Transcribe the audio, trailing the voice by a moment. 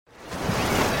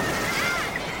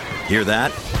Hear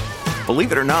that?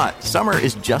 Believe it or not, summer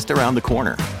is just around the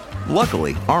corner.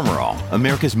 Luckily, Armor All,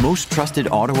 America's most trusted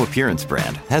auto appearance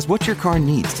brand, has what your car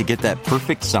needs to get that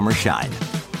perfect summer shine.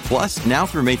 Plus, now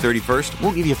through May 31st,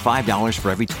 we'll give you $5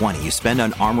 for every $20 you spend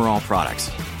on Armor All products.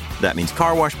 That means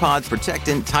car wash pods,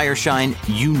 protectant, tire shine,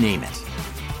 you name it.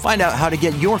 Find out how to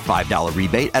get your $5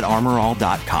 rebate at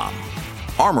armorall.com.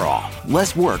 Armor All,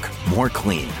 less work, more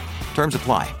clean. Terms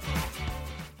apply.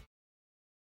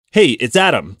 Hey, it's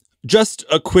Adam. Just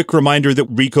a quick reminder that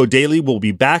Rico Daily will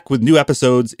be back with new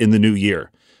episodes in the new year.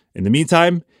 In the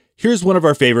meantime, here's one of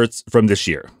our favorites from this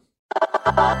year.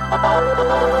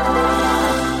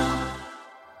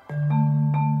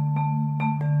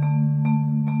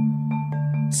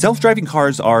 Self-driving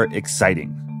cars are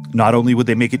exciting. Not only would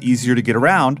they make it easier to get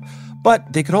around,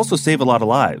 but they could also save a lot of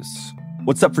lives.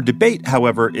 What's up for debate,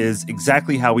 however, is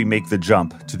exactly how we make the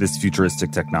jump to this futuristic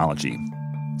technology.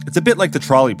 It's a bit like the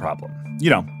trolley problem.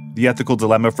 You know, the ethical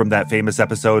dilemma from that famous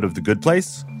episode of The Good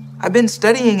Place? I've been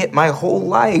studying it my whole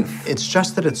life. It's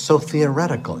just that it's so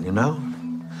theoretical, you know?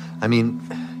 I mean,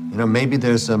 maybe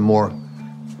there's a more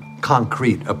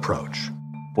concrete approach.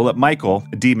 We'll let Michael,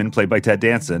 a demon played by Ted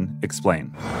Danson,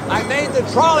 explain. I made the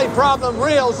trolley problem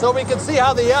real so we could see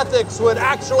how the ethics would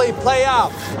actually play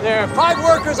out. There are 5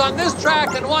 workers on this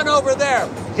track and 1 over there.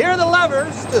 Here are the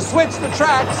levers to switch the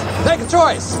tracks. Make a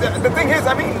choice. The thing is,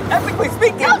 ethically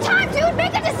speaking... No time, dude!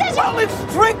 Make a decision! Well,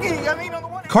 it's tricky! On the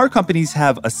one... Car companies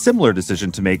have a similar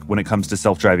decision to make when it comes to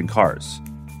self-driving cars.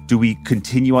 Do we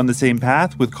continue on the same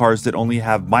path with cars that only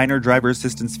have minor driver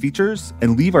assistance features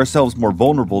and leave ourselves more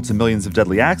vulnerable to millions of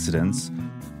deadly accidents?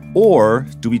 Or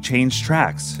do we change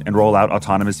tracks and roll out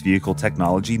autonomous vehicle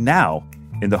technology now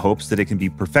in the hopes that it can be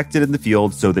perfected in the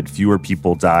field so that fewer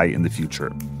people die in the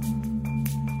future?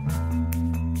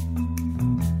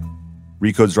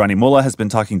 Recode's Rani Molla has been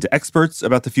talking to experts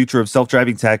about the future of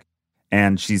self-driving tech,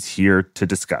 and she's here to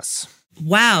discuss.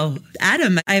 Wow.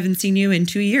 Adam, I haven't seen you in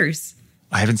 2 years.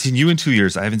 I haven't seen you in 2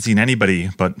 years. I haven't seen anybody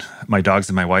but my dogs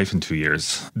and my wife in 2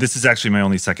 years. This is actually my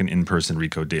only second in-person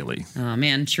Recode Daily. Oh,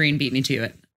 man. Shireen beat me to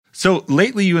it. So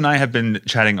lately, you and I have been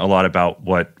chatting a lot about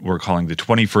what we're calling the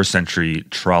 21st century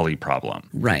trolley problem.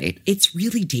 Right. It's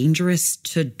really dangerous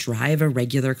to drive a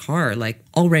regular car. Like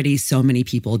already so many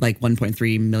people, like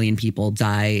 1.3 million people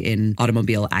die in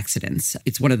automobile accidents.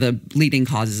 It's one of the leading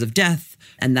causes of death.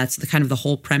 And that's the kind of the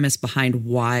whole premise behind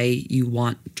why you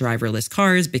want driverless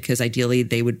cars, because ideally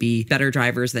they would be better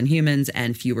drivers than humans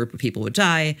and fewer people would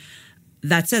die.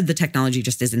 That said, the technology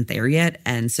just isn't there yet.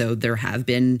 And so there have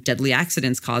been deadly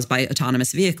accidents caused by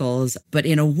autonomous vehicles. But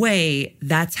in a way,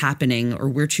 that's happening, or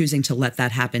we're choosing to let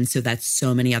that happen so that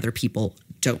so many other people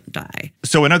don't die.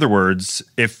 So in other words,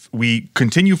 if we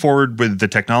continue forward with the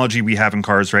technology we have in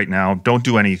cars right now, don't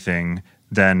do anything,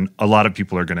 then a lot of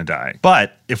people are going to die.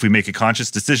 But if we make a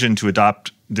conscious decision to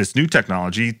adopt this new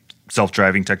technology,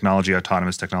 self-driving technology,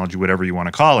 autonomous technology, whatever you want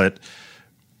to call it,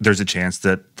 there's a chance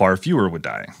that far fewer would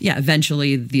die. Yeah,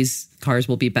 eventually these cars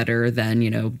will be better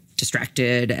than,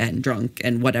 distracted and drunk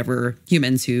and whatever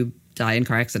humans who die in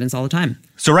car accidents all the time.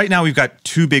 So right now we've got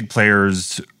 2 big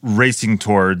players racing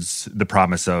towards the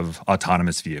promise of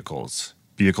autonomous vehicles.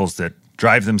 Vehicles that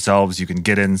drive themselves. You can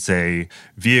get in, say,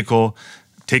 vehicle,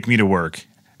 take me to work,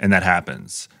 and that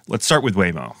happens. Let's start with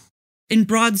Waymo. In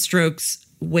broad strokes,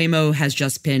 Waymo has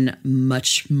just been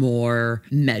much more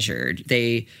measured.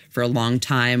 They, for a long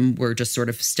time, were just sort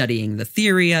of studying the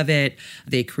theory of it.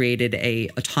 They created a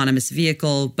autonomous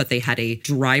vehicle, but they had a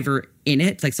driver in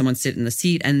it, like someone sit in the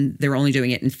seat, and they were only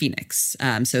doing it in Phoenix.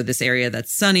 So this area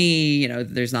that's sunny,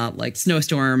 there's not like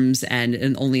snowstorms,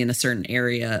 and only in a certain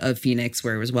area of Phoenix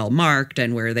where it was well marked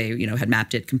and where they, had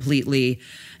mapped it completely.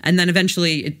 And then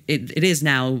eventually it is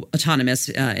now autonomous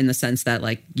in the sense that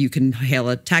like you can hail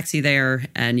a taxi there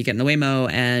and you get in the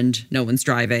Waymo and no one's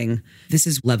driving. This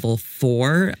is level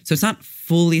 4. So it's not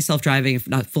fully self-driving,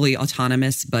 not fully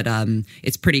autonomous, but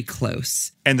it's pretty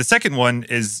close. And the second one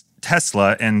is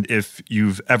Tesla. And if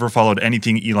you've ever followed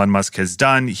anything Elon Musk has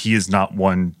done, he is not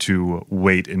one to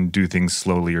wait and do things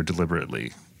slowly or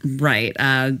deliberately. Right.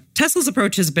 Tesla's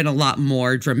approach has been a lot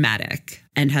more dramatic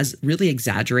and has really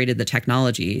exaggerated the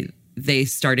technology. They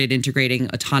started integrating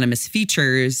autonomous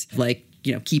features like,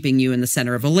 keeping you in the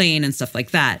center of a lane and stuff like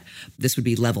that. This would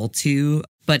be level 2.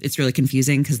 But it's really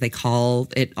confusing because they call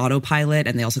it autopilot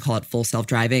and they also call it full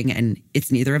self-driving, and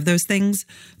it's neither of those things.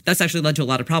 That's actually led to a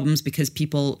lot of problems because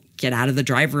people get out of the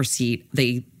driver's seat.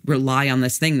 They rely on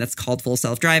this thing that's called full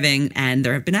self-driving, and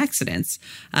there have been accidents.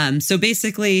 So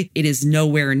basically, it is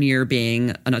nowhere near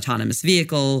being an autonomous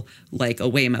vehicle like a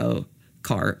Waymo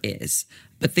car is.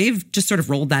 But they've just sort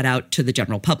of rolled that out to the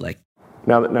general public.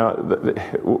 Now,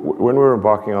 when we were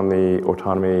embarking on the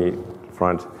autonomy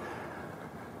front,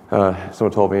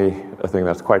 someone told me a thing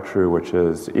that's quite true, which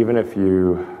is even if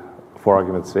you, for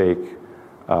argument's sake,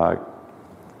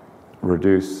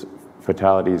 reduce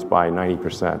fatalities by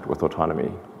 90% with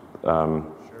autonomy,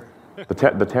 the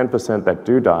 10% that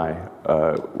do die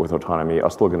with autonomy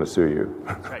are still going to sue you.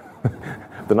 Right.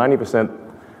 The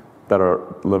 90% that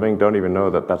are living don't even know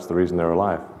that that's the reason they're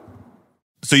alive.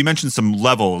 So you mentioned some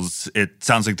levels. It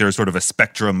sounds like there's sort of a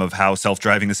spectrum of how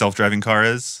self-driving a self-driving car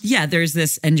is. Yeah, there's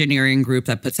this engineering group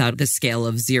that puts out the scale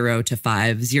of 0 to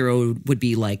 5. 0 would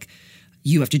be like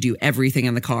you have to do everything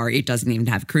in the car. It doesn't even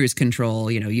have cruise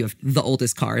control. You have the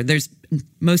oldest car.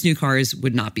 Most new cars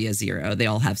would not be a 0. They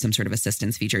all have some sort of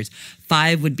assistance features.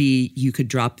 5 would be you could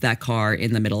drop that car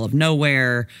in the middle of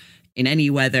nowhere in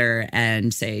any weather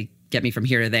and say, get me from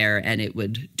here to there, and it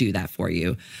would do that for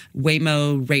you.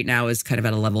 Waymo right now is kind of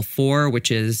at a level 4, which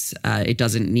is it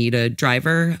doesn't need a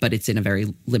driver, but it's in a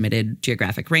very limited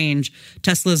geographic range.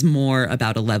 Tesla's more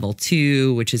about a level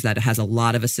 2, which is that it has a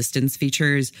lot of assistance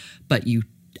features, but you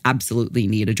absolutely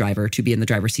need a driver to be in the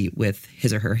driver's seat with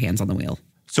his or her hands on the wheel.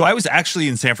 So I was actually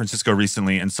in San Francisco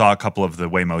recently and saw a couple of the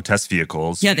Waymo test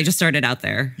vehicles. Yeah, they just started out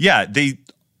there. Yeah, they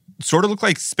sort of look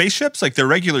like spaceships. Like they're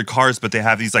regular cars, but they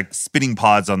have these like spinning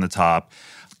pods on the top.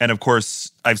 And of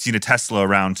course, I've seen a Tesla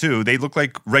around too. They look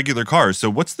like regular cars. So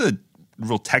what's the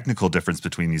real technical difference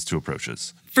between these two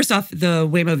approaches? First off, the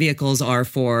Waymo vehicles are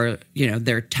for,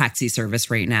 their taxi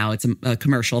service right now. It's a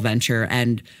commercial venture.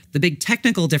 And the big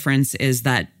technical difference is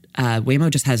that Waymo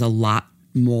just has a lot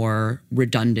more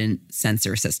redundant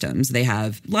sensor systems. They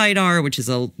have LiDAR, which is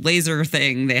a laser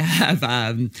thing. They have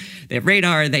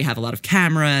radar. They have a lot of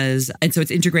cameras. And so it's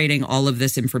integrating all of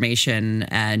this information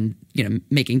and,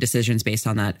 making decisions based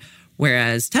on that.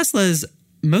 Whereas Tesla's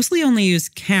mostly only use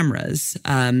cameras.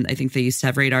 I think they used to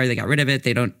have radar. They got rid of it.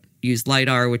 They don't use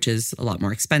LiDAR, which is a lot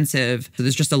more expensive. So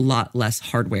there's just a lot less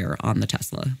hardware on the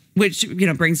Tesla, which,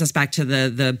 brings us back to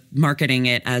the marketing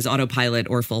it as autopilot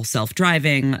or full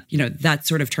self-driving. That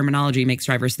sort of terminology makes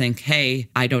drivers think, hey,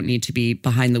 I don't need to be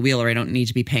behind the wheel or I don't need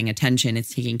to be paying attention.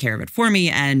 It's taking care of it for me.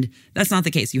 And that's not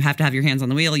the case. You have to have your hands on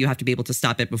the wheel. You have to be able to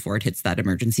stop it before it hits that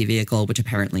emergency vehicle, which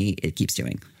apparently it keeps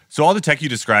doing. So all the tech you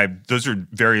described, those are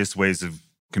various ways of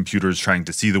computers trying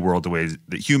to see the world the way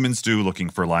that humans do, looking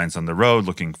for lines on the road,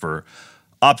 looking for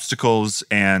obstacles.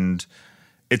 And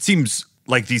it seems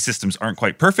like these systems aren't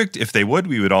quite perfect. If they would,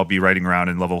 we would all be riding around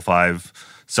in level 5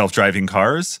 self-driving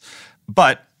cars.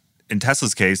 But in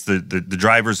Tesla's case, the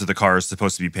drivers of the car are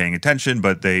supposed to be paying attention,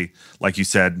 but they, like you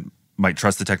said, might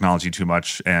trust the technology too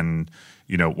much and,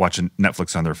 watch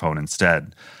Netflix on their phone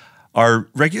instead. Are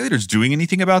regulators doing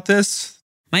anything about this?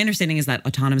 My understanding is that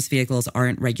autonomous vehicles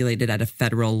aren't regulated at a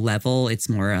federal level. It's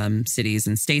more cities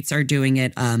and states are doing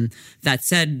it. That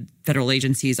said, federal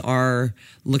agencies are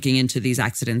looking into these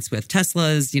accidents with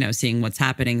Teslas, seeing what's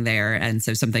happening there. And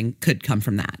so something could come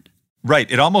from that.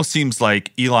 Right. It almost seems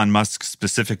like Elon Musk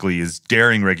specifically is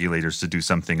daring regulators to do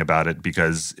something about it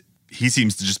because he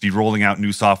seems to just be rolling out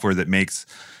new software that makes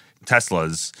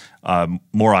Teslas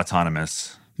more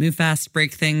autonomous. Move fast,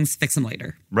 break things, fix them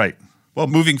later. Right. Well,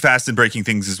 moving fast and breaking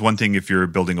things is one thing if you're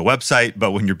building a website,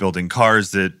 but when you're building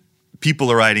cars that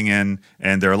people are riding in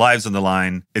and their lives on the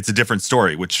line, it's a different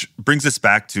story, which brings us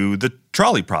back to the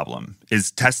trolley problem.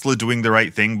 Is Tesla doing the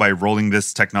right thing by rolling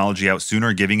this technology out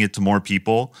sooner, giving it to more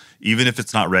people, even if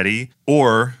it's not ready?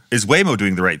 Or is Waymo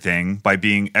doing the right thing by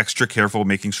being extra careful,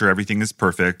 making sure everything is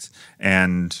perfect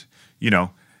and,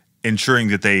 ensuring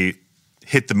that they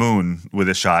hit the moon with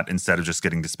a shot instead of just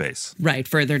getting to space? Right,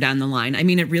 further down the line. I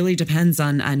mean, it really depends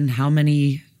on how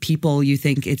many people you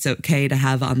think it's okay to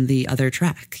have on the other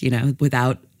track.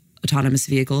 Without autonomous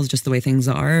vehicles, just the way things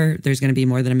are, there's going to be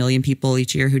more than 1 million people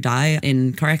each year who die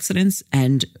in car accidents.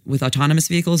 And with autonomous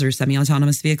vehicles or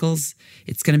semi-autonomous vehicles,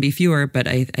 it's going to be fewer. But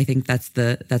I think that's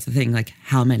the thing, like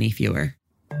how many fewer?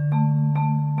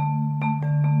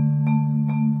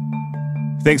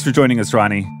 Thanks for joining us,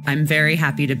 Ronnie. I'm very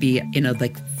happy to be in a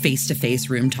face-to-face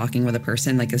room talking with a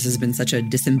person. This has been such a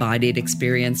disembodied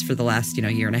experience for the last,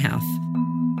 year and a half.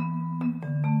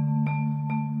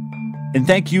 And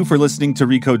thank you for listening to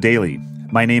Recode Daily.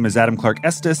 My name is Adam Clark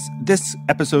Estes. This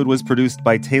episode was produced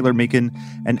by Taylor Macon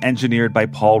and engineered by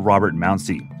Paul Robert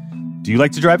Mounsey. Do you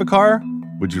like to drive a car?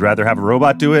 Would you rather have a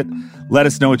robot do it? Let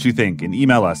us know what you think and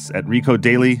email us at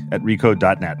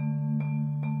recodedaily@recode.net.